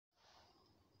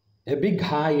A big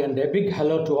hi and a big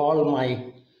hello to all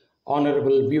my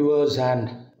honorable viewers and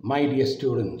my dear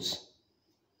students.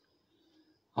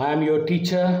 I am your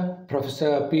teacher,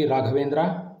 Professor P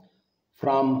Raghavendra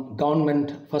from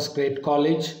Government First Grade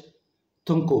College,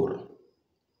 Tumkur.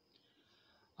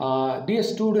 Dear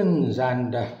students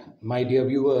and my dear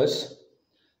viewers,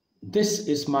 this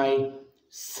is my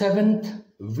 7th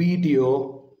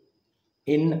video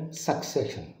in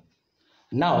succession.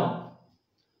 Now,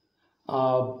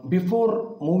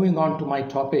 before moving on to my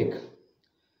topic,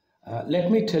 let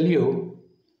me tell you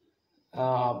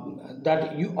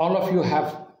that all of you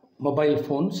have mobile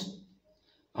phones,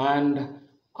 and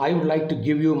I would like to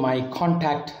give you my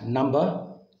contact number,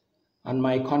 and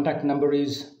my contact number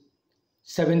is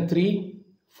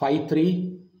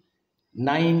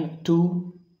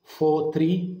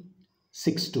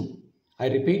 7353924362. I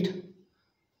repeat,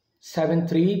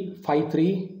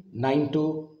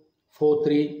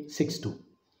 7353924362.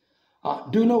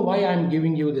 Do you know why I am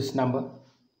giving you this number?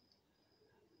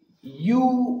 You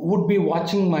would be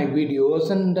watching my videos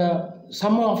and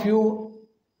some of you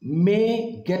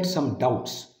may get some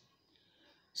doubts.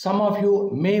 Some of you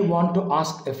may want to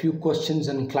ask a few questions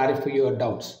and clarify your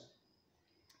doubts.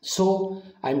 So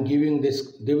I'm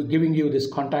giving you this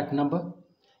contact number.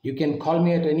 You can call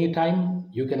me at any time.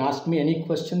 You can ask me any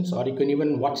questions, or you can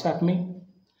even WhatsApp me.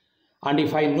 And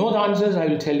if I know the answers, I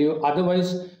will tell you. Otherwise,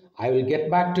 I will get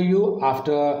back to you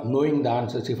after knowing the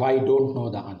answers if I don't know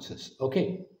the answers. Okay?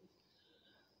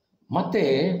 ಮತ್ತೆ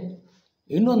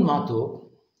ಇನ್ನೊಂದು ಮಾತು,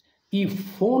 ಈ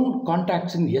phone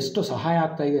ಕಾಂಟ್ಯಾಕ್ಟ್ಸಿಂದ ಎಷ್ಟು ಸಹಾಯ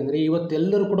ಆಗ್ತಾ ಇದೆ ಅಂದರೆ,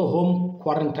 ಇವತ್ತೆಲ್ಲರೂ ಕೂಡ ಹೋಮ್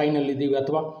ಕ್ವಾರಂಟೈನಲ್ಲಿದ್ದೀವಿ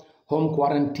ಅಥವಾ ಹೋಮ್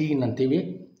ಕ್ವಾರಂಟೀನ್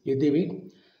ಇದ್ದೀವಿ.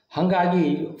 ಹಾಗಾಗಿ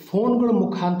ಫೋನ್ಗಳ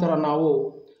ಮುಖಾಂತರ ನಾವು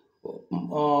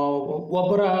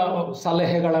ಒಬ್ಬರ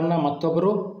ಸಲಹೆಗಳನ್ನು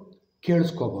ಮತ್ತೊಬ್ಬರು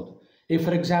ಕೇಳಿಸ್ಕೋಬೋದು.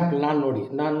 ಫಾರ್ ಎಕ್ಸಾಂಪಲ್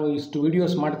ನಾನು ಇಷ್ಟು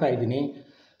ವಿಡಿಯೋಸ್ ಮಾಡ್ತಾ ಇದ್ದೀನಿ,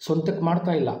 ಸ್ವಂತಕ್ಕೆ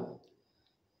ಮಾಡ್ತಾ ಇಲ್ಲ.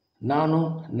 ನಾನು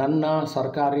ನನ್ನ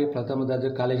ಸರ್ಕಾರಿ ಪ್ರಥಮ ದರ್ಜೆ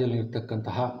ಕಾಲೇಜಲ್ಲಿ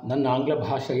ಇರ್ತಕ್ಕಂತಹ ನನ್ನ ಆಂಗ್ಲ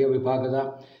ಭಾಷೆಯ ವಿಭಾಗದ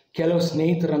ಕೆಲವು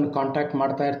ಸ್ನೇಹಿತರನ್ನು ಕಾಂಟ್ಯಾಕ್ಟ್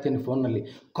ಮಾಡ್ತಾ ಇರ್ತೀನಿ ಫೋನಲ್ಲಿ.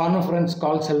 ಕಾನ್ಫರೆನ್ಸ್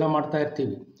ಕಾಲ್ಸ್ ಎಲ್ಲ ಮಾಡ್ತಾ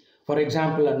ಇರ್ತೀವಿ. ಫಾರ್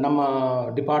ಎಕ್ಸಾಂಪಲ್, ನಮ್ಮ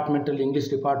ಡಿಪಾರ್ಟ್ಮೆಂಟಲ್ಲಿ, ಇಂಗ್ಲೀಷ್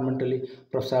ಡಿಪಾರ್ಟ್ಮೆಂಟಲ್ಲಿ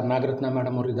ಪ್ರೊಫೆಸರ್ ನಾಗರತ್ನ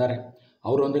ಮೇಡಮ್ ಅವರು ಇದ್ದಾರೆ.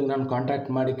 ಅವರೊಂದಿಗೆ ನಾನು ಕಾಂಟ್ಯಾಕ್ಟ್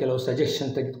ಮಾಡಿ ಕೆಲವು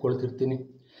ಸಜೆಷನ್ ತೆಗೆದುಕೊಳ್ತಿರ್ತೀನಿ.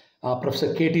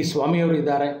 ಪ್ರೊಫೆಸರ್ KT ಸ್ವಾಮಿಯವರು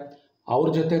ಇದ್ದಾರೆ, ಅವ್ರ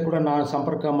ಜೊತೆ ಕೂಡ ನಾನು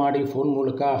ಸಂಪರ್ಕ ಮಾಡಿ ಫೋನ್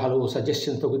ಮೂಲಕ ಹಲವು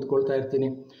ಸಜೆಷನ್ ತೆಗೆದುಕೊಳ್ತಾ ಇರ್ತೀನಿ.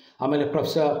 ಆಮೇಲೆ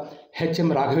ಪ್ರೊಫೆಸರ್ HM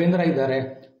ರಾಘವೇಂದ್ರ ಇದ್ದಾರೆ,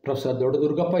 ಪ್ರೊಫೆಸರ್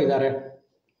ದೊಡ್ಡದುರ್ಗಪ್ಪ ಇದ್ದಾರೆ.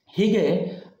 ಹೀಗೆ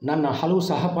ನನ್ನ ಹಲವು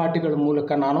ಸಹಪಾಠಿಗಳ ಮೂಲಕ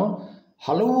ನಾನು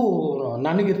ಹಲವು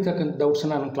ನನಗಿರ್ತಕ್ಕಂಥ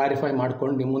ಡೌಟ್ಸನ್ನು ನಾನು ಕ್ಲಾರಿಫೈ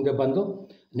ಮಾಡ್ಕೊಂಡು ನಿಮ್ಮ ಮುಂದೆ ಬಂದು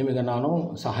ನಿಮಗೆ ನಾನು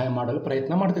ಸಹಾಯ ಮಾಡಲು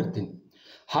ಪ್ರಯತ್ನ ಮಾಡ್ತಿರ್ತೀನಿ.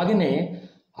 ಹಾಗೆಯೇ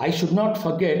I should not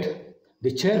forget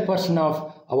the chairperson of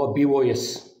our BOS,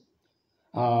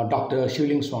 doctor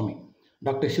ಶಿವಲಿಂಗ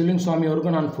ಸ್ವಾಮಿ ಅವ್ರಿಗೂ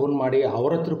ನಾನು ಫೋನ್ ಮಾಡಿ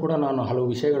ಅವರ ಹತ್ರ ಕೂಡ ನಾನು ಹಲವು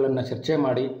ವಿಷಯಗಳನ್ನು ಚರ್ಚೆ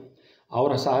ಮಾಡಿ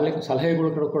ಅವರ ಸಲಹೆಗಳು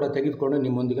ಕೂಡ ತೆಗೆದುಕೊಂಡು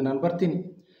ನಿಮ್ಮೊಂದಿಗೆ ನಾನು ಬರ್ತೀನಿ.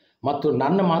 ಮತ್ತು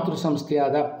ನನ್ನ ಮಾತೃ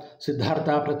ಸಂಸ್ಥೆಯಾದ ಸಿದ್ಧಾರ್ಥ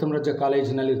ಪ್ರಥಮ ದರ್ಜೆ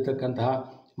ಕಾಲೇಜಿನಲ್ಲಿ ಇರ್ತಕ್ಕಂತಹ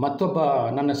ಮತ್ತೊಬ್ಬ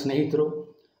ನನ್ನ ಸ್ನೇಹಿತರು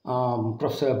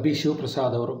ಪ್ರೊಫೆಸರ್ B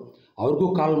ಶಿವಪ್ರಸಾದ್ ಅವರು, ಅವ್ರಿಗೂ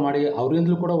ಕಾಲ್ ಮಾಡಿ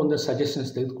ಅವರಿಂದಲೂ ಕೂಡ ಒಂದು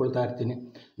ಸಜೆಷನ್ಸ್ ತೆಗೆದುಕೊಳ್ತಾ ಇರ್ತೀನಿ.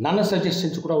 ನನ್ನ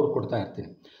ಸಜೆಷನ್ಸ್ ಕೂಡ ಅವ್ರು ಕೊಡ್ತಾ ಇರ್ತೀನಿ.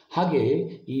 ಹಾಗೆ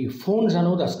ಈ ಫೋನ್ಸ್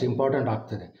ಅನ್ನೋದು ಅಷ್ಟು ಇಂಪಾರ್ಟೆಂಟ್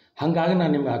ಆಗ್ತದೆ. ಹಾಗಾಗಿ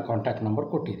ನಾನು ನಿಮಗೆ ಆ ಕಾಂಟ್ಯಾಕ್ಟ್ ನಂಬರ್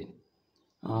ಕೊಟ್ಟಿದ್ದೀನಿ,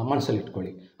 ಮನಸ್ಸಲ್ಲಿ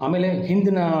ಇಟ್ಕೊಳ್ಳಿ. ಆಮೇಲೆ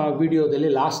ಹಿಂದಿನ ವಿಡಿಯೋದಲ್ಲಿ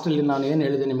ಲಾಸ್ಟಲ್ಲಿ ನಾನು ಏನು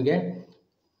ಹೇಳಿದೆ ನಿಮಗೆ,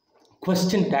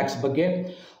 ಕ್ವೆಶ್ಚನ್ ಟ್ಯಾಗ್ಸ್ ಬಗ್ಗೆ,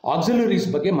 ಆಕ್ಸಿಲರೀಸ್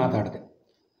ಬಗ್ಗೆ ಮಾತಾಡಿದೆ.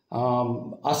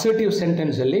 ಅಸರ್ಟಿವ್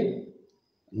ಸೆಂಟೆನ್ಸಲ್ಲಿ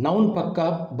ನೌನ್ ಪಕ್ಕ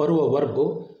ಬರುವ ವರ್ಬು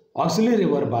ಆಕ್ಸಿಲರಿ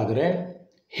ವರ್ಬ್ ಆದರೆ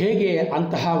ಹೇಗೆ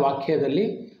ಅಂತಹ ವಾಕ್ಯದಲ್ಲಿ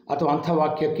ಅಥವಾ ಅಂಥ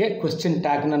ವಾಕ್ಯಕ್ಕೆ ಕ್ವೆಶ್ಚನ್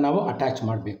ಟ್ಯಾಗ್ನ ನಾವು ಅಟ್ಯಾಚ್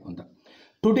ಮಾಡಬೇಕು ಅಂತ.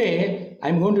 Today I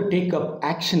am going to take up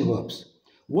action verbs.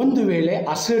 ಒಂದು ವೇಳೆ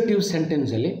ಅಸರ್ಟಿವ್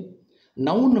ಸೆಂಟೆನ್ಸಲ್ಲಿ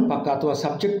ನೌನ್ ಪಕ್ಕ ಅಥವಾ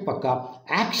ಸಬ್ಜೆಕ್ಟ್ ಪಕ್ಕ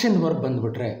ಆ್ಯಕ್ಷನ್ ವರ್ಬ್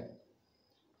ಬಂದುಬಿಟ್ರೆ,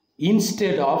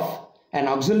 instead of an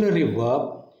auxiliary verb,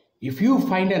 if you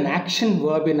find an action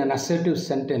verb in an assertive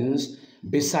sentence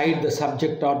beside the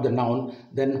subject or the noun,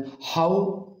 then how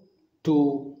to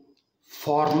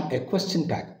form a question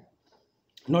tag?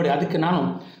 ನೋಡಿ, ಅದಕ್ಕೆ ನಾನು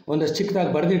ಒಂದಷ್ಟು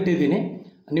ಚಿಕ್ಕದಾಗಿ ಬರೆದಿಟ್ಟಿದ್ದೀನಿ,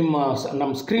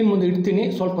 ನಮ್ಮ screen ಮುಂದೆ ಇಡ್ತೀನಿ,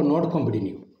 ಸ್ವಲ್ಪ ನೋಡ್ಕೊಂಬಿಡಿ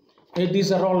ನೀವು.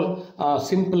 ದೀಸ್ ಆರ್ ಆಲ್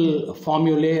ಸಿಂಪಲ್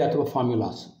ಫಾರ್ಮ್ಯುಲೆ ಅಥವಾ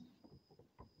ಫಾರ್ಮ್ಯುಲಾಸ್.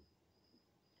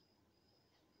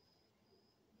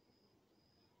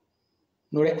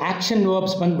 ನೋಡಿ, ಆ್ಯಕ್ಷನ್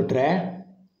ವರ್ಬ್ಸ್ ಬಂದುಬಿಟ್ರೆ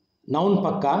ನೌನ್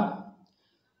ಪಕ್ಕ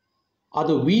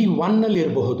ಅದು V1ನಲ್ಲಿ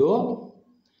ಇರಬಹುದು.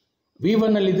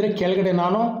 V1ನಲ್ಲಿದ್ದರೆ ಕೆಳಗಡೆ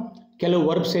ನಾನು ಕೆಲವು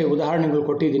ವರ್ಬ್ಸೇ ಉದಾಹರಣೆಗಳು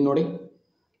ಕೊಟ್ಟಿದ್ದೀನಿ ನೋಡಿ.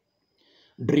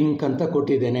 ಡ್ರಿಂಕ್ ಅಂತ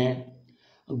ಕೊಟ್ಟಿದ್ದೇನೆ,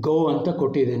 ಗೋ ಅಂತ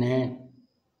ಕೊಟ್ಟಿದ್ದೇನೆ,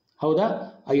 ಹೌದಾ?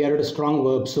 ಎರಡು ಸ್ಟ್ರಾಂಗ್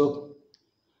ವರ್ಬ್ಸು.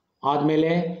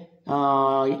 ಆದಮೇಲೆ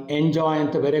ಎಂಜಾಯ್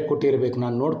ಅಂತ ಬೇರೆ ಕೊಟ್ಟಿರಬೇಕು,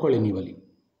 ನಾನು ನೋಡ್ಕೊಳ್ಳಿ ನೀವಲ್ಲಿ.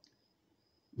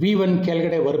 V1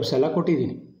 ಕೆಳಗಡೆ ವರ್ಬ್ಸ್ ಎಲ್ಲ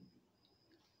ಕೊಟ್ಟಿದ್ದೀನಿ.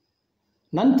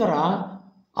 ನಂತರ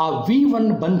ಆ V1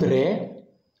 ಬಂದರೆ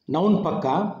ನೌನ್ ಪಕ್ಕ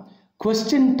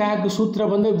ಕ್ವೆಶ್ಚನ್ ಟ್ಯಾಗ್ ಸೂತ್ರ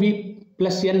ಬಂದು V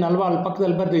ಪ್ಲಸ್ ಎನ್ ಅಲ್ವಾ, ಅಲ್ಲಿ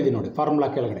ಪಕ್ಕದಲ್ಲಿ ಬರೆದಿದ್ದೀನಿ ನೋಡಿ ಫಾರ್ಮುಲಾ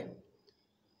ಕೆಳಗಡೆ.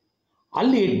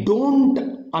 ಅಲ್ಲಿ ಡೋಂಟ್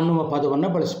ಅನ್ನುವ ಪದವನ್ನು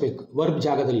ಬಳಸಬೇಕು ವರ್ಬ್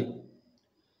ಜಾಗದಲ್ಲಿ.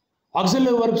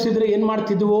 ಆಕ್ಸಿಲರಿ ವರ್ಬ್ಸ್ ಇದ್ದರೆ ಏನು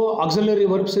ಮಾಡ್ತಿದ್ವು? ಆಕ್ಸಿಲರಿ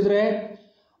ವರ್ಬ್ಸ್ ಇದ್ದರೆ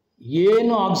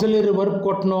ಏನು ಆಕ್ಸಿಲರಿ ವರ್ಬ್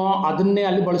ಕೊಟ್ಟನೋ ಅದನ್ನೇ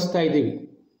ಅಲ್ಲಿ ಬಳಸ್ತಾ ಇದ್ದೀವಿ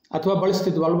ಅಥವಾ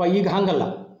ಬಳಸ್ತಿದ್ವು ಅಲ್ವಾ. ಈಗ ಹಾಗಲ್ಲ,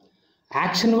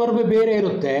 ಆ್ಯಕ್ಷನ್ ವರ್ಬೇ ಬೇರೆ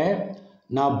ಇರುತ್ತೆ,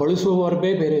 ನಾವು ಬಳಸುವ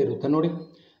ವರ್ಬೇ ಬೇರೆ ಇರುತ್ತೆ. ನೋಡಿ,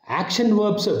 ಆ್ಯಕ್ಷನ್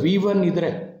ವರ್ಬ್ಸ್ V1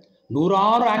 ಇದ್ದರೆ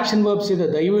ನೂರಾರು ಆ್ಯಕ್ಷನ್ ವರ್ಬ್ಸ್ ಇದೆ.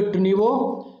 ದಯವಿಟ್ಟು ನೀವು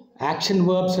ಆ್ಯಕ್ಷನ್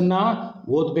ವರ್ಬ್ಸನ್ನು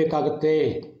ಓದಬೇಕಾಗುತ್ತೆ.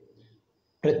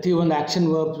 ಪ್ರತಿಯೊಂದು ಆ್ಯಕ್ಷನ್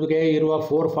ವರ್ಬ್ಸ್ಗೆ ಇರುವ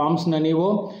 4 ಫಾರ್ಮ್ಸ್ನ ನೀವು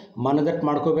ಮನದಟ್ಟು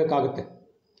ಮಾಡ್ಕೋಬೇಕಾಗುತ್ತೆ.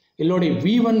 ಇಲ್ಲಿ ನೋಡಿ,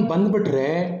 V1 ಬಂದುಬಿಟ್ರೆ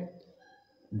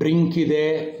ಡ್ರಿಂಕ್ ಇದೆ,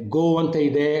 ಗೋ ಅಂತ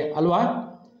ಇದೆ ಅಲ್ವಾ,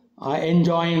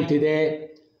 ಎಂಜಾಯ್ ಅಂತಿದೆ,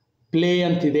 ಪ್ಲೇ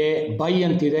ಅಂತಿದೆ, ಬೈ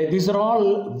ಅಂತಿದೆ. These are all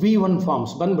V1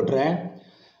 forms. ಬಂದುಬಿಟ್ರೆ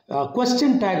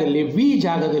ಕ್ವಶನ್ ಟ್ಯಾಗಲ್ಲಿ ವಿ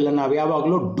ಜಾಗದಲ್ಲಿ ನಾವು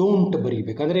ಯಾವಾಗಲೂ ಡೋಂಟ್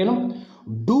ಬರೀಬೇಕು. ಅಂದರೆ ಏನು?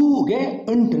 ಡೂಗೆ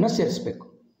ಅಂಟನ್ನು ಸೇರಿಸ್ಬೇಕು.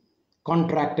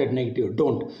 Contracted negative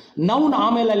don't. ನೌನ್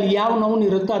ಆಮೇಲೆ ಅಲ್ಲಿ ಯಾವ ನೌನ್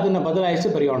ಇರುತ್ತೋ ಅದನ್ನು ಬದಲಾಯಿಸಿ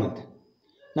ಬರೆಯೋಣಂತೆ.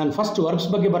 ನಾನು ಫಸ್ಟ್ ವರ್ಬ್ಸ್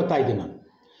ಬಗ್ಗೆ ಬರ್ತಾ ಇದ್ದೀನಿ. ನಾನು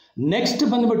ನೆಕ್ಸ್ಟ್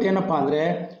ಬಂದುಬಿಟ್ಟು ಏನಪ್ಪ ಅಂದರೆ,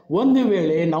 ಒಂದು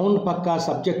ವೇಳೆ ನೌನ್ ಪಕ್ಕ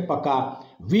ಸಬ್ಜೆಕ್ಟ್ ಪಕ್ಕ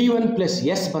V1 ಪ್ಲಸ್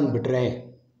ಎಸ್ ಬಂದುಬಿಟ್ರೆ,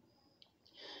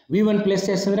 V1 ಪ್ಲಸ್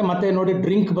ಎಸ್ ಅಂದರೆ ಮತ್ತೆ ನೋಡಿ,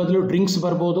 ಡ್ರಿಂಕ್ ಬದಲು ಡ್ರಿಂಕ್ಸ್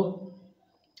ಬರ್ಬೋದು,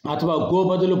 ಅಥವಾ ಗೋ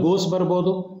ಬದಲು ಗೋಸ್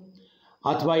ಬರ್ಬೋದು,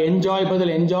 ಅಥವಾ ಎಂಜಾಯ್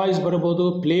ಬದಲು ಎಂಜಾಯ್ಸ್ ಬರ್ಬೋದು,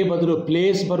 ಪ್ಲೇ ಬದಲು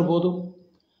ಪ್ಲೇಸ್ ಬರ್ಬೋದು,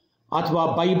 ಅಥವಾ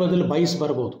ಬೈ ಬದಲು ಬೈಸ್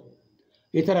ಬರ್ಬೋದು.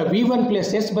 ಈ ಥರ V1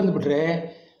 ಪ್ಲಸ್ ಎಸ್ ಬಂದುಬಿಟ್ರೆ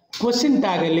ಕ್ವಶನ್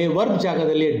ಟ್ಯಾಗಲ್ಲಿ ವರ್ಬ್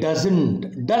ಜಾಗದಲ್ಲಿ ಡಸಂಟ್,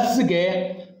 ಡಸ್ಗೆ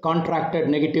ಕಾಂಟ್ರಾಕ್ಟೆಡ್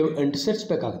ನೆಗೆಟಿವ್ ಅಂಟ್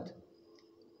ಸೇರಿಸ್ಬೇಕಾಗುತ್ತೆ.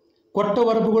 ಕೊಟ್ಟ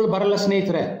ವರ್ಬ್ಗಳು ಬರಲ್ಲ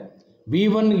ಸ್ನೇಹಿತರೆ.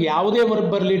 V1 ಯಾವುದೇ ವರ್ಬ್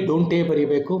ಬರಲಿ ಡೋಂಟೇ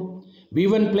ಬರೀಬೇಕು.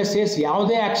 V1 ಪ್ಲಸ್ ಎಸ್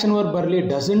ಯಾವುದೇ ಆ್ಯಕ್ಷನ್ ವರ್ಬ್ ಬರಲಿ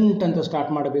ಡಸಂಟ್ ಅಂತ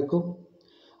ಸ್ಟಾರ್ಟ್ ಮಾಡಬೇಕು.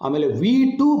 ಆಮೇಲೆ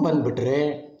V2 ಬಂದುಬಿಟ್ರೆ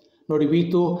ನೋಡಿ,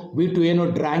 V2 ಏನು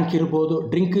ಡ್ರ್ಯಾಂಕ್ ಇರ್ಬೋದು,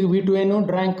 ಡ್ರಿಂಕ್ಗೆ V2 ಏನು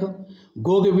ಡ್ರ್ಯಾಂಕ್,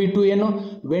 ಗೋಗೆ V2 ಏನು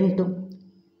ವೆಂಟ್,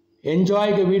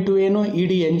 ಎಂಜಾಯ್ಗೆ V2 ಏನು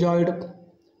ಇಡಿ ಎಂಜಾಯ್ಡ್,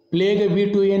 ಪ್ಲೇಗೆ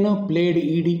V2 ಏನು ಪ್ಲೇಡ್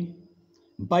ಇಡಿ,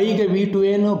 ಬೈಗೆ V2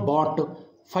 ಏನು ಬಾಟ್,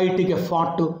 ಫೈಟಿಗೆ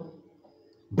ಫಾಟು,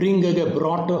 ಬ್ರಿಂಗ್ಗೆ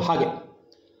ಬ್ರಾಟ್. ಹಾಗೆ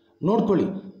ನೋಡ್ಕೊಳ್ಳಿ,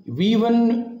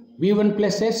 V1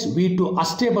 ಪ್ಲಸ್ ಎಸ್ V2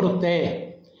 ಅಷ್ಟೇ ಬರುತ್ತೆ.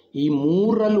 ಈ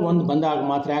ಮೂರಲ್ಲಿ ಒಂದು ಬಂದಾಗ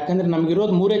ಮಾತ್ರ, ಯಾಕಂದರೆ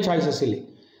ನಮಗಿರೋದು 3 ಚಾಯ್ಸಸ್ ಇಲ್ಲಿ.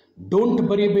 ಡೋಂಟ್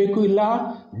ಬರೀಬೇಕು, ಇಲ್ಲ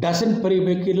ಡಸಂಟ್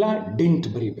ಬರೀಬೇಕು, ಇಲ್ಲ ಡಿಂಟ್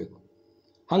ಬರೀಬೇಕು.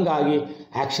 ಹಾಗಾಗಿ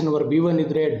ಆ್ಯಕ್ಷನ್ ವರ್ಬ್ V1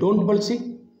 ಇದ್ದರೆ ಡೋಂಟ್ ಬಳಸಿ,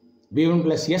 V1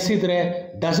 ಪ್ಲಸ್ ಎಸ್ ಇದ್ದರೆ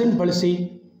ಡಸಂಟ್ ಬಳಸಿ,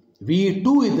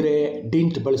 V2 ಇದ್ದರೆ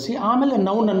ಡಿಂಟ್ ಬಳಸಿ. ಆಮೇಲೆ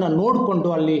ನೌನನ್ನು ನೋಡಿಕೊಂಡು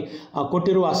ಅಲ್ಲಿ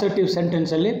ಕೊಟ್ಟಿರುವ ಅಸರ್ಟಿವ್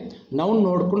ಸೆಂಟೆನ್ಸಲ್ಲಿ ನೌನ್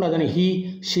ನೋಡಿಕೊಂಡು ಅದನ್ನು ಹಿ,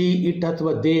 ಶಿ, ಇಟ್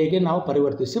ಅಥವಾ ದೇಗೆ ನಾವು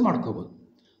ಪರಿವರ್ತಿಸಿ ಮಾಡ್ಕೋಬೋದು.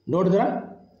 ನೋಡಿದ್ರೆ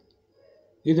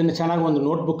ಇದನ್ನು ಚೆನ್ನಾಗಿ ಒಂದು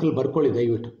ನೋಟ್ಬುಕ್ಕಲ್ಲಿ ಬರ್ಕೊಳ್ಳಿ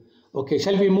ದಯವಿಟ್ಟು. Okay,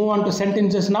 shall we move on to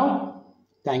sentences now?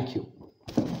 Thank you.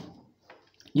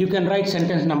 You can write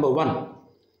sentence number 1.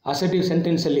 Assertive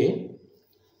ಸೆಂಟೆನ್ಸಲ್ಲಿ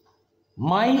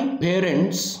my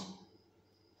parents,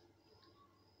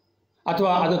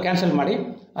 ಅಥವಾ ಅದು ಕ್ಯಾನ್ಸಲ್ ಮಾಡಿ,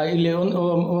 ಇಲ್ಲಿ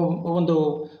ಒಂದು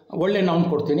ಒಳ್ಳೆ ನೌನ್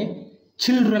ಕೊಡ್ತೀನಿ,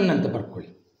 ಚಿಲ್ಡ್ರನ್ ಅಂತ ಬರ್ಕೊಳ್ಳಿ.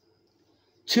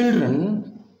 Children,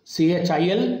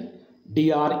 CHILDREN,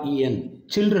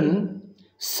 children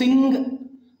Singh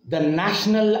the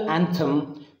national anthem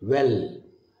well.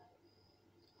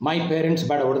 My parents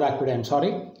ಬೇಡ, ಹೊಡೆದಾಕ್ಬಿಡಿ, I am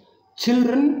sorry.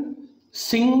 Children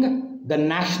Singh the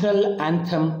national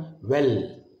anthem well.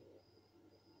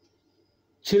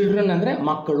 Children ಅಂದರೆ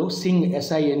ಮಕ್ಕಳು, ಸಿಂಗ್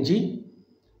SING.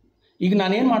 ಈಗ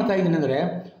ನಾನೇನು ಮಾಡ್ತಾ ಇದ್ದೀನಿ ಅಂದರೆ,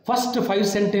 ಫಸ್ಟ್ 5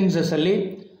 ಸೆಂಟೆನ್ಸಸಲ್ಲಿ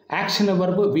ಆ್ಯಕ್ಷನ್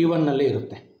ವರ್ಬ್ V1ನಲ್ಲಿ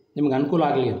ಇರುತ್ತೆ, ನಿಮ್ಗೆ ಅನುಕೂಲ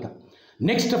ಆಗಲಿ ಅಂತ.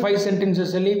 ನೆಕ್ಸ್ಟ್ 5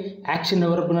 ಸೆಂಟೆನ್ಸಸಲ್ಲಿ ಆ್ಯಕ್ಷನ್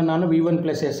ವರ್ಬ್ನ ನಾನು V1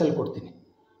 ಪ್ಲಸ್ ಎಸ್ ಅಲ್ಲಿ ಕೊಡ್ತೀನಿ.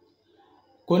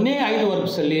 ಕೊನೆ 5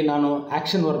 ವರ್ಬ್ಸಲ್ಲಿ ನಾನು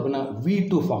ಆ್ಯಕ್ಷನ್ ವರ್ಬ್ನ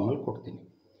V2 ಫಾರ್ಮಲ್ಲಿ ಕೊಡ್ತೀನಿ.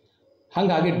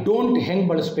 ಹಾಗಾಗಿ ಡೋಂಟ್ ಹೆಂಗೆ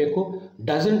ಬಳಸಬೇಕು,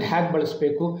 ಡಸಂಟ್ ಹೇಗೆ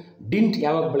ಬಳಸಬೇಕು, ಡಿಂಟ್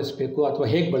ಯಾವಾಗ ಬಳಸಬೇಕು ಅಥವಾ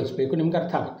ಹೇಗೆ ಬಳಸಬೇಕು ನಿಮ್ಗೆ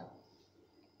ಅರ್ಥ ಆಗುತ್ತೆ.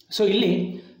 ಸೊ ಇಲ್ಲಿ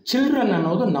ಚಿಲ್ಡ್ರನ್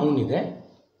ಅನ್ನೋದು ನೌನ್ ಇದೆ.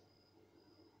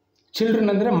 ಚಿಲ್ಡ್ರನ್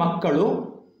ಅಂದರೆ ಮಕ್ಕಳು,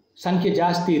 ಸಂಖ್ಯೆ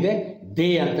ಜಾಸ್ತಿ ಇದೆ, ದೇ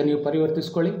ಅಂತ ನೀವು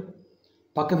ಪರಿವರ್ತಿಸ್ಕೊಳ್ಳಿ.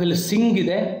 ಪಕ್ಕದಲ್ಲಿ ಸಿಂಗ್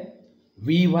ಇದೆ,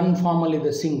 V1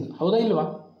 ಫಾರ್ಮಲ್ಲಿದೆ ಸಿಂಗ್, ಹೌದಾ ಇಲ್ವಾ?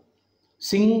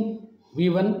 Singh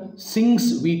V1, sings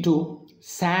V2,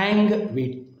 ಸ್ಯಾಂಗ್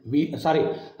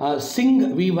Singh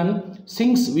V1,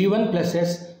 sings V1 plus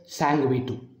S, ಸ್ಯಾಂಗ್ V2.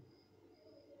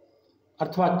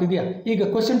 ಅರ್ಥವಾಗ್ತಿದೆಯಾ? ಈಗ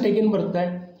ಕ್ವಶನ್ ಟೇಕ್ ಏನು ಬರುತ್ತೆ,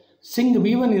 ಸಿಂಗ್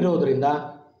V1 ಇರೋದರಿಂದ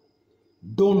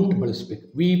ಡೋಂಟ್ ಬಳಸಬೇಕು.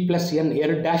 V ಪ್ಲಸ್ N,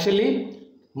 2 ಡ್ಯಾಶಲ್ಲಿ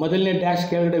ಮೊದಲನೇ ಡ್ಯಾಶ್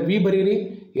ಕೆಳಗಡೆ V ಬರೀರಿ,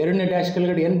 ಎರಡನೇ ಡ್ಯಾಶ್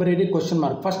ಕೆಳಗಡೆ N ಬರೀರಿ, ಕ್ವಶನ್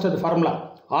ಮಾರ್ಕ್. ಫಸ್ಟ್ ಅದು ಫಾರ್ಮುಲಾ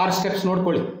 6 ಸ್ಟೆಪ್ಸ್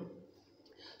ನೋಡ್ಕೊಳ್ಳಿ.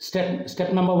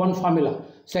 Step number 1 formula.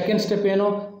 Second step ಏನು,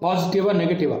 ಪಾಸಿಟಿವಾ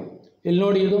ನೆಗೆಟಿವಾ. ಇಲ್ಲಿ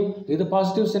ನೋಡಿ, ಇದು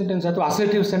ಪಾಸಿಟಿವ್ ಸೆಂಟೆನ್ಸ್ ಅಥವಾ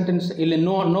ಅಸರ್ಟಿವ್ ಸೆಂಟೆನ್ಸ್. ಇಲ್ಲಿ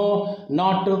ನೋ,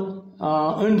 ನಾಟ್,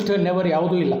 ಅಂಟ್, ನೆವರ್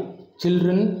ಯಾವುದೂ ಇಲ್ಲ.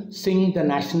 Children Singh the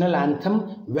national anthem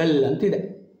well ಅಂತಿದೆ.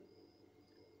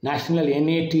 National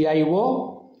NATIO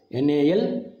NAL,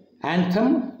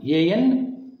 anthem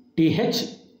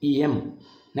ANTHEM.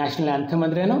 National anthem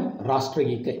ಅಂದ್ರೇನು,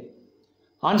 ರಾಷ್ಟ್ರಗೀತೆ.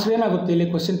 ಆನ್ಸರ್ ಏನಾಗುತ್ತೆ ಇಲ್ಲಿ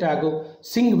ಕ್ವಶನ್ ಟ್ಯಾಗು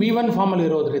ಸಿಂಗ್ V1 ಫಾರ್ಮಲ್ಲಿ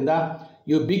ಇರೋದ್ರಿಂದ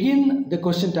you begin the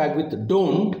question tag with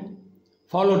don't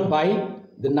followed by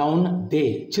the noun they.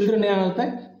 Children ಏನಾಗುತ್ತೆ?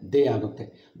 ದೇ ಆಗುತ್ತೆ.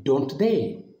 Don't they.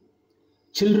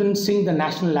 Children Singh the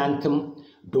national anthem.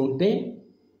 Don't they.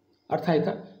 ಅರ್ಥ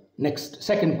ಆಯ್ತಾ? ನೆಕ್ಸ್ಟ್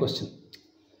ಸೆಕೆಂಡ್ ಕ್ವಶನ್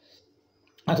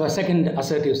ಅಥವಾ second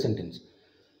assertive sentence.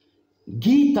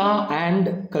 Geetha and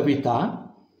Kavita.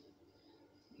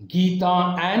 Geetha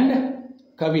and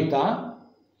Kavita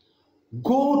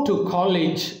go to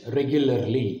college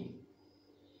regularly.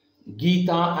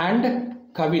 Geetha and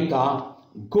Kavita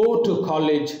go to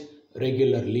college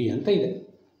regularly ಅಂತ ಇದೆ.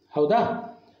 ಹೌದಾ?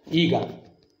 ಈಗ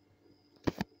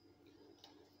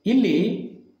ಇಲ್ಲಿ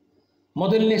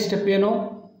ಮೊದಲನೇ ಸ್ಟೆಪ್ ಏನು?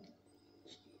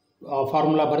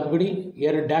 ಫಾರ್ಮುಲಾ ಬರೆದ್ಬಿಡಿ.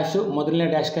 2 ಡ್ಯಾಶು, ಮೊದಲನೇ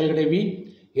ಡ್ಯಾಶ್ ಕೆಳಗಡೆ ವಿ,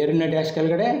 ಎರಡನೇ ಡ್ಯಾಶ್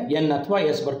ಕೆಳಗಡೆ ಎನ್ ಅಥವಾ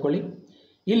ಎಸ್ ಬರ್ಕೊಳ್ಳಿ.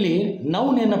 ಇಲ್ಲಿ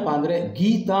ನೌನ್ ಏನಪ್ಪ ಅಂದರೆ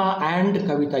ಗೀತಾ ಆ್ಯಂಡ್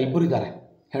ಕವಿತಾ ಇಬ್ಬರು ಇದ್ದಾರೆ,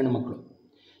 ಹೆಣ್ಣುಮಕ್ಕಳು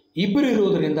ಇಬ್ಬರು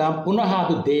ಇರುವುದರಿಂದ ಪುನಃ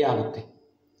ಅದು ದೇ ಆಗುತ್ತೆ.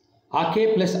 ಆಕೆ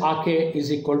ಪ್ಲಸ್ ಆಕೆ ಈಸ್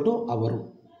ಈಕ್ವಲ್ ಟು ಅವರು.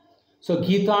 ಸೊ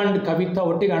ಗೀತಾ ಆ್ಯಂಡ್ ಕವಿತಾ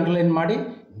ಒಟ್ಟಿಗೆ ಅಂಡರ್ಲೈನ್ ಮಾಡಿ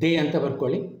ದೇ ಅಂತ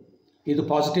ಬರ್ಕೊಳ್ಳಿ. ಇದು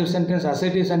ಪಾಸಿಟಿವ್ ಸೆಂಟೆನ್ಸ್.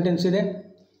 ಅಸರ್ಟಿವ್ ಸೆಂಟೆನ್ಸ್ ಇದೆ.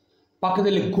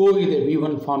 ಪಕ್ಕದಲ್ಲಿ ಗೋ ಇದೆ,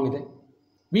 V1 ಫಾರ್ಮ್ ಇದೆ.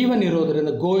 V1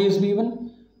 ಇರೋದರಿಂದ ಗೋ is V1,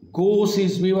 goes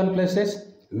is V1 plus S,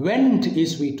 vent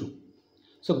is V2.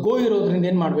 So go ಇರೋದ್ರಿಂದ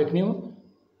ಏನು ಮಾಡಬೇಕು ನೀವು?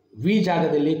 ವಿ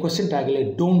ಜಾಗದಲ್ಲಿ ಕ್ವಶನ್ ಟ್ಯಾಗಲ್ಲಿ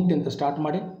ಡೋಂಟ್ ಅಂತ ಸ್ಟಾರ್ಟ್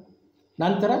ಮಾಡಿ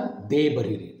ನಂತರ ದೇ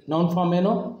ಬರೀರಿ. ನೌನ್ ಫಾರ್ಮ್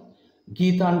ಏನು?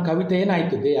 ಗೀತಾ ಆ್ಯಂಡ್ ಕವಿತಾ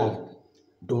ಏನಾಯಿತು? ದೇ ಆಗುತ್ತೆ.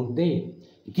 Don't they.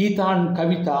 Geetha and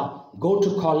Kavita go to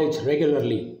college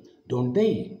regularly. Don't they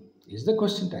is the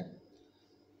question tag.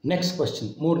 Next question,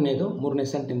 ಮೂರನೇ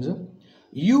sentence.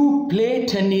 You play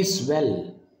tennis well.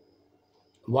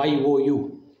 YOU.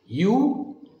 You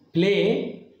play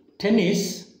tennis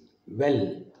well.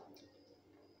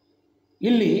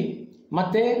 ಇಲ್ಲಿ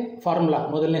ಮತ್ತೆ formula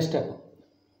ಮೊದಲನೇ step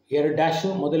 2 dash,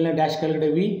 ಮೊದಲನೇ dash ಕೆಳಗಡೆ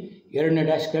V, ಎರಡನೇ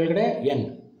dash ಕೆಳಗಡೆ N.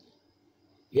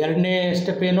 ಎರಡನೇ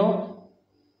step ಏನು?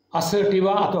 ಅಸರ್ಟಿವ್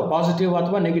ಅಥವಾ ಪಾಸಿಟಿವ್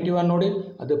ಅಥವಾ ನೆಗೆಟಿವ್ ನೋಡಿ.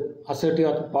 ಅದು ಅಸರ್ಟಿವ್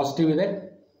ಅಥವಾ ಪಾಸಿಟಿವ್ ಇದೆ.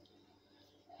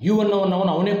 ಯು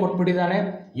ಅನ್ನೋವನ್ನು ಅವನೇ ಕೊಟ್ಬಿಟ್ಟಿದ್ದಾನೆ.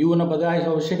 ಯುವನ್ನು ಬದಲಾಯಿಸೋ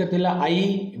ಅವಶ್ಯಕತೆ ಇಲ್ಲ. I,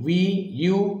 V,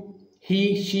 you, he,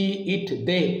 she, it,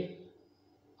 they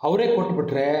ಅವರೇ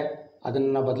ಕೊಟ್ಬಿಟ್ರೆ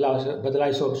ಅದನ್ನು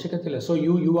ಬದಲಾಯಿಸೋ ಅವಶ್ಯಕತೆ ಇಲ್ಲ. ಸೊ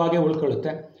ಯು ಆಗೇ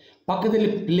ಉಳ್ಕೊಳ್ಳುತ್ತೆ.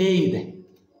 ಪಕ್ಕದಲ್ಲಿ ಪ್ಲೇ ಇದೆ.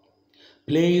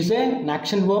 Play is N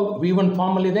action verb, V1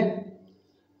 ಫಾರ್ಮಲ್ಲಿದೆ.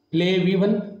 Play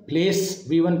V1, place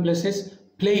V1 plus S,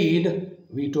 played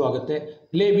V2 ಆಗುತ್ತೆ.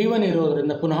 ಪ್ಲೇ V1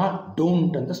 ಇರೋದರಿಂದ ಪುನಃ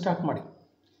ಡೋಂಟ್ ಅಂತ ಸ್ಟಾರ್ಟ್ ಮಾಡಿ.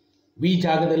 ವಿ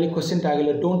ಜಾಗದಲ್ಲಿ ಕ್ವಶನ್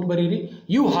ಟ್ಯಾಗಲ್ಲಿ ಡೋಂಟ್ ಬರೀರಿ.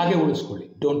 ಯು ಹಾಗೆ ಉಳಿಸ್ಕೊಳ್ಳಿ.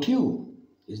 Don't you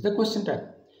is the question tag.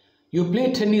 You play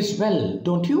tennis well.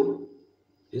 Don't you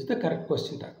is the correct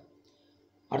question tag.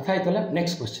 ಅರ್ಥ ಆಯ್ತಲ್ಲ?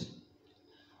 Next question.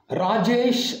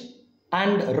 Rajesh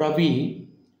and Ravi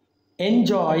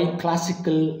enjoy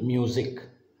classical music.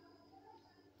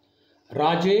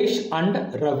 Rajesh and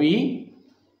Ravi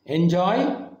enjoy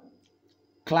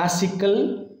classical.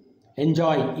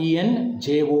 Enjoy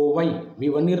ENJOY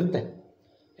V1 ಇರುತ್ತೆ.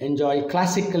 Enjoy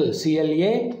classical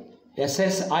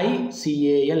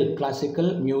CLASSICAL classical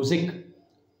music.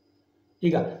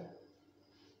 ಈಗ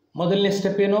ಮೊದಲನೇ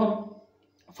step ಏನು?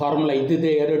 Formula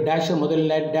ಇದ್ದಿದೆ. 2 dash,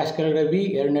 ಮೊದಲನೇ dash ಕೆಳಗಡೆ V,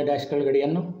 ಎರಡನೇ dash ಕೆಳಗಡೆ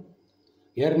ಎನ್ನು.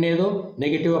 ಎರಡನೇದು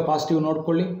ನೆಗೆಟಿವ್ ಪಾಸಿಟಿವ್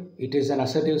ನೋಡ್ಕೊಳ್ಳಿ. It is an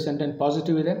assertive sentence,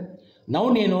 positive ಇದೆ.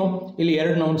 ನೌನ್ ಏನು? ಇಲ್ಲಿ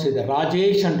 2 ನೌನ್ಸ್ ಇದೆ.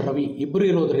 ರಾಜೇಶ್ ಆ್ಯಂಡ್ ರವಿ ಇಬ್ಬರು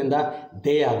ಇರೋದರಿಂದ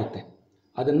ದೇ ಆಗುತ್ತೆ.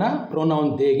 ಅದನ್ನು ಪ್ರೊನೌನ್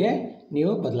ದೇಗೆ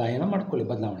ನೀವು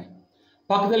ಬದಲಾವಣೆ.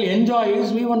 ಪಕ್ಕದಲ್ಲಿ enjoy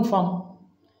is V1 form.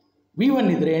 V1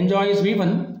 ಇದ್ದರೆ enjoy is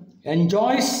V1,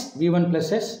 enjoys V1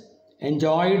 plus S,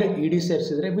 enjoyed ED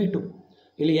ಸೇರಿಸಿದರೆ V2.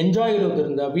 ಇಲ್ಲಿ ಎಂಜಾಯ್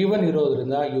ಇರೋದ್ರಿಂದ V1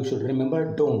 ಇರೋದ್ರಿಂದ ಯು ಶುಡ್ ರಿಮೆಂಬರ್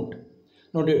ಡೋಂಟ್.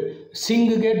 ನೋಡಿ,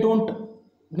 ಸಿಂಗ್ಗೆ ಡೋಂಟ್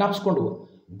ಜ್ಞಾಪಿಸ್ಕೊಂಡು,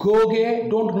 ಗೋಗೆ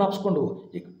ಡೋಂಟ್ ಜ್ಞಾಪಿಸ್ಕೊಂಡು,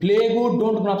 ಈಗ ಪ್ಲೇಗೂ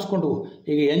ಡೋಂಟ್ ಜ್ಞಾಪಿಸ್ಕೊಂಡು,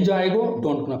 ಈಗ ಎಂಜಾಯ್ಗೂ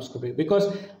don't ಜ್ಞಾಪಿಸ್ಕೋಬೇಕು. Because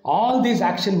all these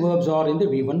action verbs R in the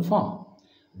V1 form.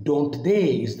 Don't they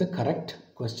is the correct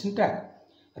question tag.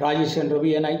 Rajesh and Ravi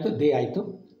ಏನಾಯಿತು? They ಆಯಿತು.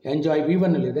 Enjoy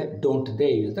V1 ಅಲ್ಲಿದೆ. Don't they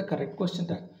is the correct question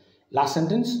tag. Last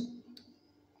sentence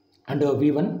under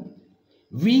V1.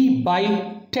 V by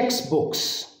text books.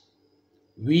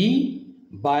 V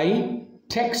by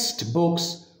text books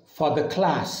for the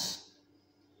class.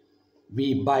 We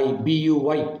buy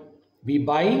BUY. We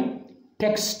buy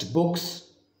textbooks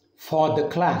for the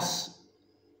class.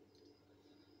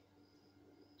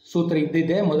 ಸೂತ್ರ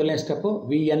ಇದ್ದಿದೆ. ಮೊದಲನೇ step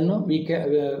VN,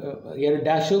 ಎರಡು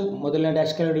dash, ಮೊದಲನೇ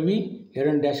dash ಕೆಳಗಡೆ V,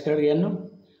 ಎರಡನೇ dash ಕೆಳಗಡೆ ಎನ್ನು.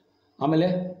 ಆಮೇಲೆ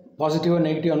positive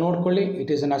negative ನೋಡ್ಕೊಳ್ಳಿ.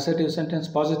 It is an assertive sentence,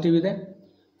 positive ಇದೆ.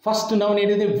 ಫಸ್ಟ್ ನೌನ್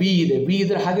ಏನಿದೆ? ವಿ ಇದೆ. ವಿ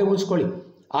ಇದ್ರೆ ಹಾಗೆ ಉಳಿಸ್ಕೊಳ್ಳಿ.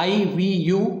 I, V,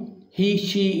 you, he,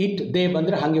 she, it, they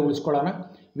ಬಂದರೆ ಹಾಗೆ ಉಳಿಸ್ಕೊಳ್ಳೋಣ.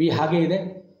 ವಿ ಹಾಗೆ ಇದೆ.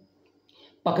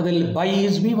 ಪಕ್ಕದಲ್ಲಿ by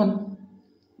is V1.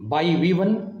 By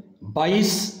V1,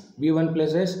 byes V1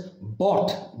 plus S,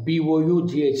 bot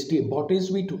BOUGHT, bot is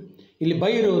V2. ಇಲ್ಲಿ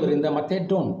ಬೈ ಇರೋದರಿಂದ ಮತ್ತೆ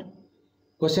ಡೋಂಟ್.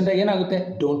 ಕ್ವಶನ್ ಟ್ಯಾಗ್ ಏನಾಗುತ್ತೆ?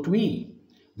 Don't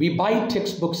we by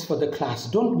text books for the class,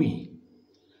 don't we.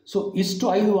 So ಇಷ್ಟು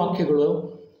 5 ವಾಕ್ಯಗಳು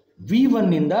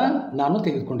V1ನಿಂದ ನಾನು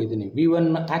ತೆಗೆದುಕೊಂಡಿದ್ದೀನಿ. V1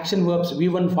 ಆ್ಯಕ್ಷನ್ ವರ್ಬ್ಸ್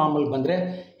V1 ಫಾರ್ಮಲ್ಲಿ ಬಂದರೆ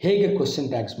ಹೇಗೆ ಕ್ವಶನ್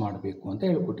ಟ್ಯಾಗ್ಸ್ ಮಾಡಬೇಕು ಅಂತ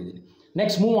ಹೇಳ್ಕೊಟ್ಟಿದ್ದೀನಿ.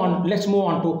 Let's move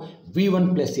on to V1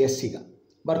 plus S. ಈಗ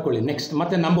ಬರ್ಕೊಳ್ಳಿ. ನೆಕ್ಸ್ಟ್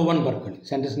ಮತ್ತೆ ನಂಬರ್ 1 ಬರ್ಕೊಳ್ಳಿ.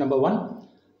 Sentence number 1,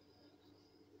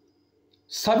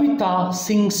 Savita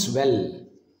sings well.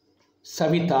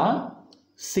 Savita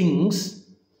sings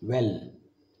well.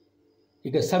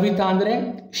 ಈಗ ಸವಿತಾ ಅಂದರೆ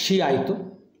ಶಿ ಆಯಿತು.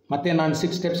 ಮತ್ತೆ ನಾನು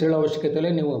 6 ಸ್ಟೆಪ್ಸ್ ಹೇಳೋ ಅವಶ್ಯಕತೆ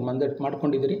ನೀವು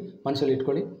ಮಾಡ್ಕೊಂಡಿದ್ದೀರಿ, ಮನಸ್ಸಲ್ಲಿ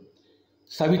ಇಟ್ಕೊಳ್ಳಿ.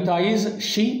 Savita is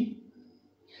she.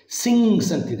 ಸಿಂಗ್ಸ್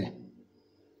ಅಂತಿದೆ,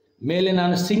 ಮೇಲೆ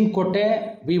ನಾನು ಸಿಂಗ್ ಕೊಟ್ಟೆ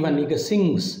V1, ಈಗ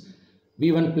ಸಿಂಗ್ಸ್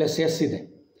V1 ಪ್ಲಸ್ ಎಸ್ ಇದೆ.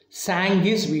 ಸ್ಯಾಂಗ್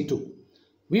is V2.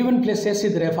 V1 plus S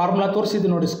ಇದ್ದರೆ ಫಾರ್ಮುಲಾ ತೋರಿಸಿದ್ದು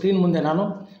ನೋಡಿ ಸ್ಕ್ರೀನ್ ಮುಂದೆ. ನಾನು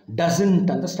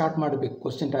ಡಸಂಟ್ ಅಂತ ಸ್ಟಾರ್ಟ್ ಮಾಡಬೇಕು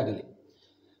ಕ್ವಶನ್ ಟ್ಯಾಗಲ್ಲಿ.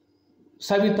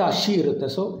 ಸವಿತಾ ಶಿ ಇರುತ್ತೆ,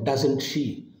 so doesn't she.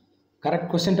 Correct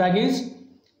question tag is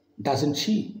doesn't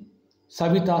she.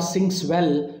 Savita sings well,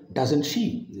 doesn't she?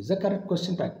 This is the correct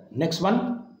question tag. Next one.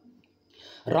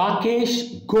 Rakesh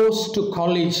goes to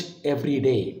college every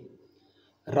day.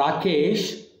 Rakesh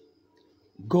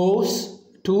goes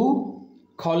to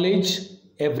college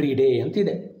every day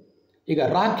ಅಂತಿದೆ. ಈಗ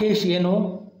ರಾಕೇಶ್ ಏನು?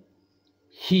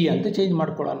 ಹಿ ಅಂತ change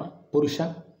ಮಾಡ್ಕೊಳ್ಳೋಣ, ಪುರುಷ.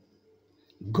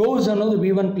 Goes ಅನ್ನೋದು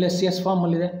V1 plus S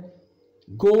ಫಾರ್ಮಲ್ಲಿದೆ.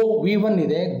 ಗೋ V1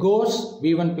 ಇದೆ, goes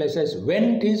V1 plus S.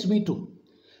 Vent is V2.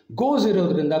 Goes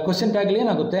ಇರೋದ್ರಿಂದ question ಟ್ಯಾಗ್ಲಿ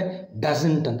ಏನಾಗುತ್ತೆ?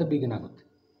 ಡಸಂಟ್ ಅಂತ ಬಿಗಿನ್ ಆಗುತ್ತೆ.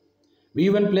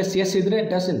 V1 ಪ್ಲಸ್ ಎಸ್ ಇದ್ದರೆ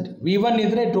ಡಸಂಟ್, V1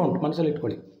 ಇದ್ದರೆ ಡೋಂಟ್. ಮನಸ್ಸಲ್ಲಿ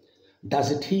ಇಟ್ಕೊಳ್ಳಿ.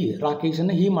 Does it he?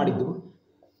 ರಾಕೇಶನ್ನು ಹಿ ಮಾಡಿದ್ದು.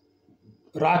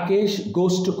 Rakesh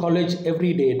goes to college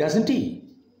every day, doesn't he?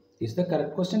 Is the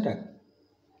correct question tag.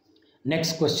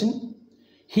 Next question,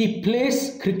 he place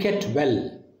cricket well.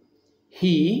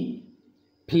 He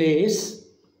place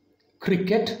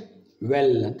cricket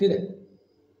well ಅಂತಿದೆ.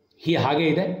 ಹಿ ಹಾಗೆ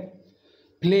ಇದೆ.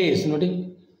 Place ನೋಡಿ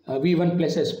V1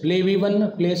 plus S. Play V1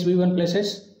 place V1 plus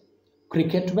S.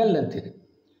 Cricket well ಅಂತಿದೆ.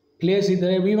 Place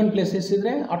ಇದ್ದರೆ V1 plus S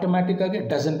ಇದ್ದರೆ ಆಟೋಮ್ಯಾಟಿಕ್ಕಾಗಿ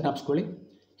doesn't ನಾಪ್ಸ್ಕೊಳ್ಳಿ.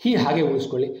 ಹಿ ಹಾಗೆ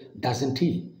ಉಳಿಸ್ಕೊಳ್ಳಿ, doesn't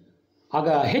ಹಿ. ಆಗ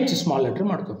ಹೆಚ್ಚು ಸ್ಮಾಲ್ ಲೆಟ್ರ್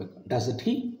ಮಾಡ್ಕೋಬೇಕು. Doesn't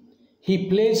he? He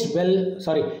place well,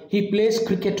 sorry, he place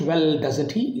cricket well,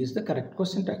 doesn't he? Is the correct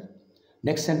question tag.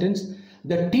 Next sentence,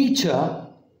 the teacher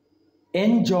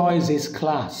enjoys his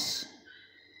class.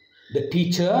 The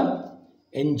teacher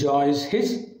enjoys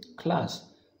his class.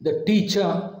 The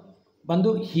teacher ಬಂದು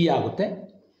ಹಿ ಆಗುತ್ತೆ.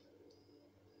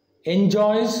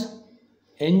 Enjoys,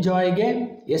 ಎಂಜಾಯ್ಗೆ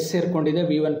S ಸೇರಿಕೊಂಡಿದೆ,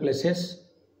 V1 plus S.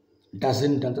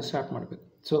 Doesn't ಅಂತ start ಮಾಡಬೇಕು.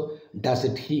 So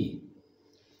doesn't he?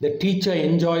 The teacher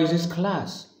enjoys his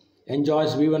class.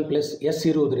 Enjoys V1 plus S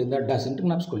ಇರುವುದರಿಂದ doesn't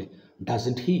ನಾಪ್ಸ್ಕೊಳ್ಳಿ,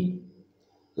 doesn't he.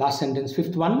 Last sentence,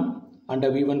 fifth one,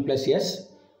 under V1 plus S.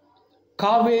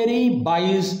 Kaveri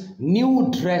byes new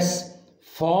dress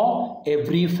for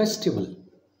every festival.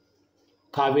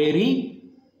 Kaveri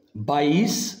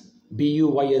buys,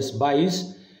 B-U-Y-S, buys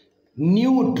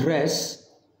new dress,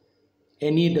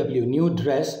 N-E-W, new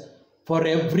dress for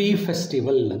every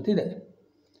festival ಅಂತಿದೆ.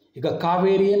 ಈಗ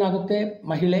ಕಾವೇರಿ ಏನಾಗುತ್ತೆ?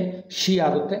 ಮಹಿಳೆ, she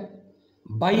ಆಗುತ್ತೆ.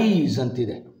 Byes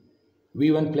ಅಂತಿದೆ,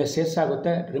 V1 plus S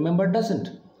ಆಗುತ್ತೆ. Remember doesn't.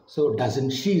 So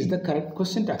doesn't she is the correct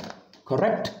question tag.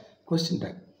 Correct question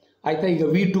tag ಆಯಿತಾ? ಈಗ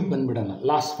V2 ಬಂದುಬಿಡೋಣ.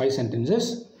 Last 5 sentences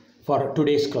for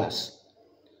today's class.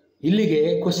 ಇಲ್ಲಿಗೆ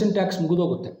ಕ್ವಶನ್ ಟ್ಯಾಗ್ಸ್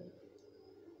ಮುಗಿದೋಗುತ್ತೆ.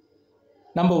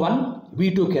 ನಂಬರ್ 1,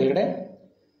 V2 ಕೆಳಗಡೆ.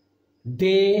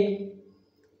 They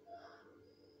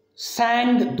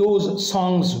ಸ್ಯಾಂಗ್ those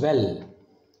songs well.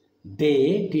 They,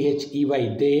 THEY,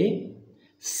 they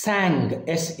ಸ್ಯಾಂಗ್,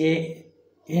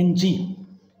 SANG,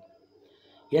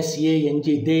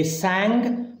 they ಸ್ಯಾಂಗ್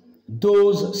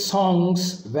those songs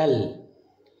well.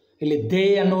 ಇಲ್ಲಿ they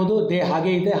ಅನ್ನೋದು they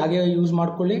ಹಾಗೆ ಇದೆ, ಹಾಗೆ use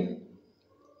ಮಾಡ್ಕೊಳ್ಳಿ.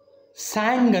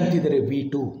 ಸ್ಯಾಂಗ್ ಅಂತಿದ್ದಾರೆ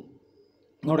V2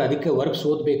 ನೋಡಿ, ಅದಕ್ಕೆ ವರ್ಬ್ಸ್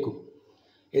ಓದಬೇಕು.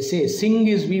 S A Singh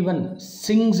is V1,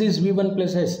 sings is V1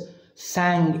 plus S.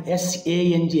 ಸ್ಯಾಂಗ್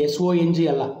SANG, SONG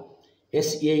ಅಲ್ಲ,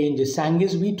 SANG. ಸ್ಯಾಂಗ್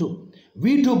is V2.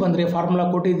 V2 ಬಂದರೆ ಫಾರ್ಮುಲಾ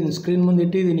ಕೊಟ್ಟಿದ್ದೀನಿ, ಸ್ಕ್ರೀನ್ ಮುಂದೆ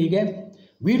ಇಟ್ಟಿದ್ದೀನಿ. ಹೀಗೆ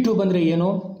V2 ಬಂದರೆ ಏನು?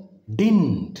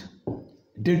 ಡಿಂಟ್,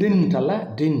 ಡಿಡಿಂಟ್ ಅಲ್ಲ,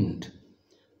 ಡಿಂಟ್.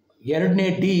 ಎರಡನೇ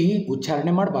ಡಿ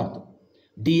ಉಚ್ಚಾರಣೆ ಮಾಡಬಾರ್ದು.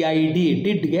 DID,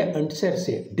 ಡಿಡ್ಗೆ ಅಂಟು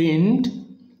ಸೇರಿಸಿ. Didn't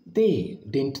they,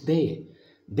 didn't they.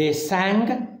 They sang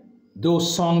those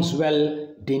songs well,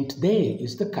 didn't they?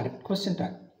 Is the correct question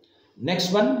tag. Next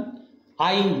one,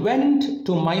 I went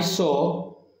to Mysore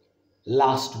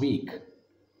last week.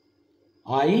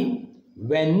 I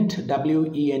went,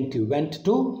 W-E-N-T, went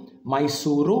to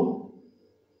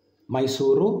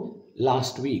Mysuru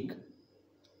last week.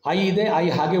 I ಇದೆ, I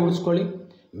ಹಾಗೆ ಉಳಿಸ್ಕೊಳ್ಳಿ.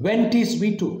 Went is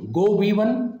V2. Go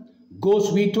V1, goes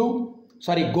V2.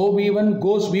 Sorry, go V1,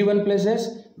 goes V1 plus S.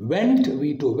 Vent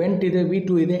V2, vent ಇದೆ,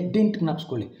 V2 ಇದೆ. Didn't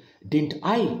ಜ್ಞಾಪಿಸ್ಕೊಳ್ಳಿ. Didn't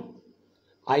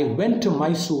I went to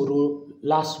Mysuru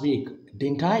last week.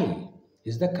 Didn't I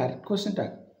is the correct question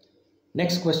tag.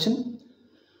 Next question.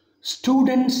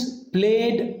 Students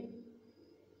played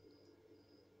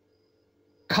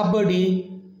kabaddi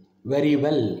very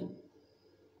well.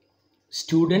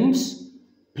 Students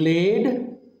played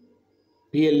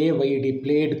PLAYED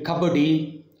played kabaddi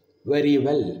very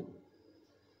well.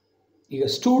 ಈಗ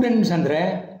students ಅಂದರೆ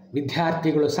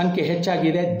ವಿದ್ಯಾರ್ಥಿಗಳು ಸಂಖ್ಯೆ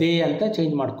ಹೆಚ್ಚಾಗಿದೆ, they ಅಂತ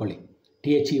change ಮಾಡ್ಕೊಳ್ಳಿ.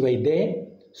 THEY they.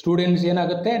 Students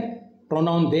ಏನಾಗುತ್ತೆ,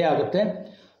 pronoun they ಆಗುತ್ತೆ.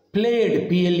 Played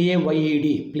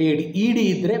PLAYED played ED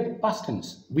ಇದ್ದರೆ past tense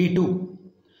V2.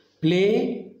 Play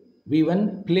V1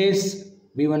 place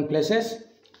V1 places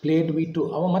played V2.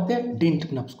 ಅವ ಮತ್ತೆ ಡಿಂಟ್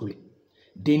ಜ್ಞಾಪಿಸ್ಕೊಳ್ಳಿ.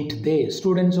 ಡಿಂಟ್ ದೇ,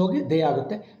 ಸ್ಟೂಡೆಂಟ್ಸ್ ಹೋಗಿ ದೇ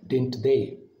ಆಗುತ್ತೆ, ಡಿಂಟ್ ದೇ.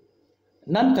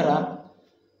 ನಂತರ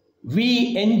we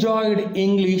enjoyed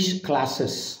English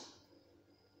classes.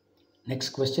 Next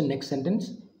question, next sentence.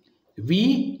 We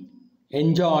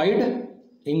enjoyed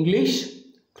English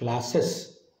classes.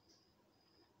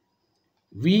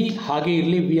 We ಹಾಗೆ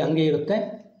ಇರಲಿ, V ಹಂಗೆ ಇರುತ್ತೆ.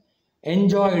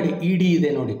 Enjoyed ED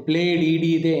ಇದೆ ನೋಡಿ, ಪ್ಲೇಡ್ ED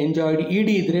ಇದೆ, ಎಂಜಾಯ್ಡ್ ED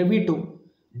ಇದ್ರೆ V2.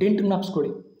 Didn't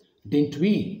ಜ್ಞಾಪಿಸ್ಕೊಳ್ಳಿ. Didn't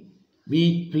we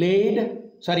played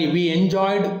we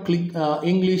enjoyed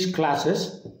English classes.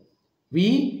 We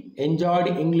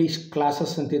enjoyed English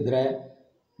classes ಅಂತಿದ್ರೆ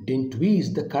didn't V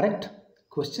is the correct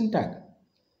question tag.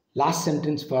 Last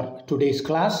sentence for today's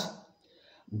class.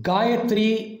 Gayatri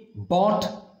bought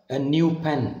a new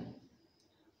pen.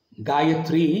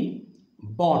 Gayatri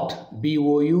bought,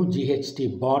 BOUGHT,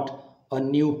 bought a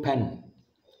new pen.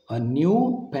 A new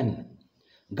pen.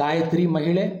 Gayatri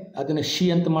ಮಹಿಳೆ, ಅದನ್ನು she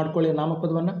ಅಂತ ಮಾಡ್ಕೊಳ್ಳಿ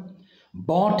ನಾಮಪದವನ್ನು.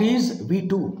 Bot is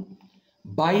V2.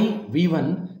 By V1,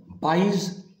 byes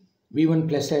V1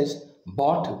 pluses,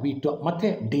 bot V2 ಮತ್ತೆ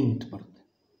didn't ಬರುತ್ತೆ.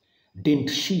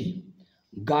 Didn't she.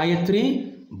 Gayatri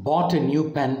bought a new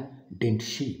pen, didn't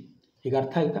she. ಈಗ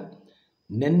ಅರ್ಥ ಆಯ್ತಾ?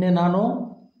 ನಿನ್ನೆ ನಾನು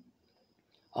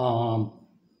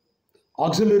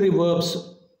ಆಕ್ಸಿಲರಿ ವರ್ಬ್ಸ್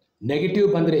ನೆಗೆಟಿವ್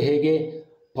ಬಂದರೆ ಹೇಗೆ,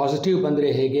 ಪಾಸಿಟಿವ್ ಬಂದರೆ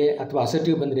ಹೇಗೆ ಅಥವಾ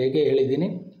ಅಸರ್ಟಿವ್ ಬಂದರೆ ಹೇಗೆ ಹೇಳಿದ್ದೀನಿ.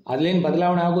 ಅಲ್ಲೇನು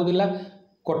ಬದಲಾವಣೆ ಆಗೋದಿಲ್ಲ.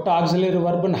 ಕೊಟ್ಟ ಆಕ್ಸಿಲರಿ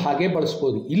ವರ್ಬನ್ನು ಹಾಗೇ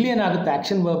ಬಳಸ್ಬೋದು. ಇಲ್ಲೇನಾಗುತ್ತೆ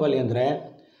ಆ್ಯಕ್ಷನ್ ವರ್ಬಲ್ಲಿ ಅಂದರೆ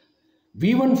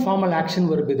V1 ಫಾರ್ಮಲ್ ಆ್ಯಕ್ಷನ್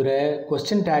ವರ್ಬ್ ಇದ್ದರೆ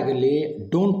ಕ್ವಶನ್ ಟ್ಯಾಗಲ್ಲಿ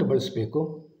ಡೋಂಟ್ ಬಳಸಬೇಕು.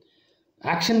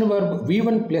 Action verb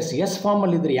V1 plus S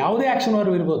ಫಾರ್ಮಲ್ಲಿ ಇದ್ದರೆ ಯಾವುದೇ ಆ್ಯಕ್ಷನ್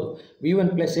ವರ್ಬ್ ಇರ್ಬೋದು, V1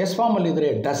 ಪ್ಲಸ್ ಎಸ್ ಫಾರ್ಮಲ್ಲಿ ಇದ್ದರೆ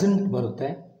ಡಸಂಟ್ ಬರುತ್ತೆ.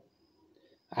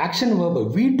 ಆ್ಯಕ್ಷನ್ ವರ್ಬ್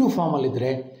V2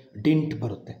 ಫಾರ್ಮಲ್ಲಿದ್ದರೆ ಡಿಂಟ್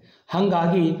ಬರುತ್ತೆ.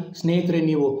 ಹಾಗಾಗಿ ಸ್ನೇಹಿತರೆ,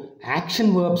 ನೀವು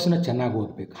ಆ್ಯಕ್ಷನ್ ವರ್ಬ್ಸನ್ನ ಚೆನ್ನಾಗಿ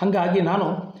ಓದಬೇಕು. ಹಾಗಾಗಿ ನಾನು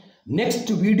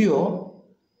ನೆಕ್ಸ್ಟ್ ವಿಡಿಯೋ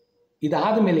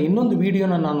ಇದಾದ ಮೇಲೆ ಇನ್ನೊಂದು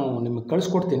ವಿಡಿಯೋನ ನಾನು ನಿಮಗೆ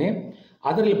ಕಳಿಸ್ಕೊಡ್ತೀನಿ.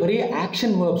 ಅದರಲ್ಲಿ ಬರೀ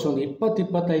ಆ್ಯಕ್ಷನ್ ವರ್ಬ್ಸ್ ಒಂದು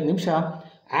 20-25 ನಿಮಿಷ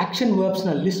ಆ್ಯಕ್ಷನ್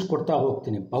ವರ್ಬ್ಸ್ನ ಲಿಸ್ಟ್ ಕೊಡ್ತಾ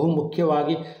ಹೋಗ್ತೀನಿ.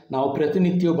 ಬಹುಮುಖ್ಯವಾಗಿ ನಾವು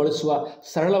ಪ್ರತಿನಿತ್ಯ ಬಳಸುವ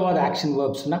ಸರಳವಾದ action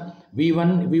ವರ್ಬ್ಸ್ನ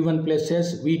V1 places,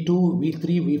 V2,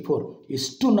 V3, V4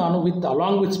 ಇಷ್ಟು ನಾನು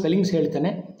ಅಲಾಂಗ್ ವಿತ್ ಸ್ಪೆಲ್ಲಿಂಗ್ಸ್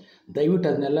ಹೇಳ್ತೇನೆ. ದಯವಿಟ್ಟು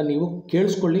ಅದನ್ನೆಲ್ಲ ನೀವು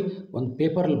ಕೇಳಿಸ್ಕೊಳ್ಳಿ, ಒಂದು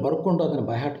ಪೇಪರಲ್ಲಿ ಬರ್ಕೊಂಡು ಅದನ್ನು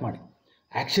ಬೈಹಾಟ್ ಮಾಡಿ.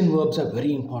 Action verbs are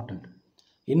very important.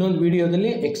 ಇನ್ನೊಂದು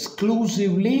ವಿಡಿಯೋದಲ್ಲಿ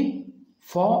ಎಕ್ಸ್ಕ್ಲೂಸಿವ್ಲಿ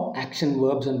ಫಾರ್ ಆ್ಯಕ್ಷನ್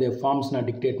ವರ್ಬ್ಸ್ ಅಂದೇ ಫಾರ್ಮ್ಸ್ನ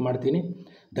ಡಿಕ್ಟೇಟ್ ಮಾಡ್ತೀನಿ.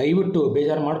 ದಯವಿಟ್ಟು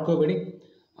ಬೇಜಾರು ಮಾಡ್ಕೋಬೇಡಿ.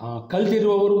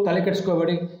 ಕಲ್ತಿರುವವರು ತಲೆ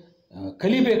ಕೆಡಿಸ್ಕೋಬೇಡಿ.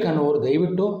 ಕಲಿಬೇಕನ್ನೋರು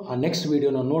ದಯವಿಟ್ಟು ಆ ನೆಕ್ಸ್ಟ್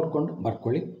ವೀಡಿಯೋನ ನೋಡಿಕೊಂಡು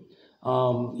ಬರ್ಕೊಳ್ಳಿ.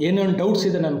 ಏನೇನು ಡೌಟ್ಸ್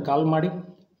ಇದೆ ನನಗೆ ಕಾಲ್ ಮಾಡಿ.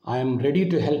 I am ready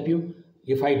to help you.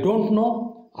 If I don't know,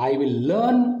 I will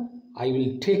learn, I will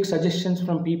take suggestions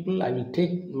from people, I will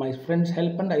take my friends'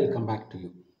 help and I will come back to you.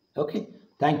 Okay?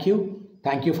 Thank you.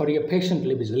 Thank you for your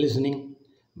patiently listening.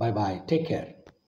 Bye-bye. Take care.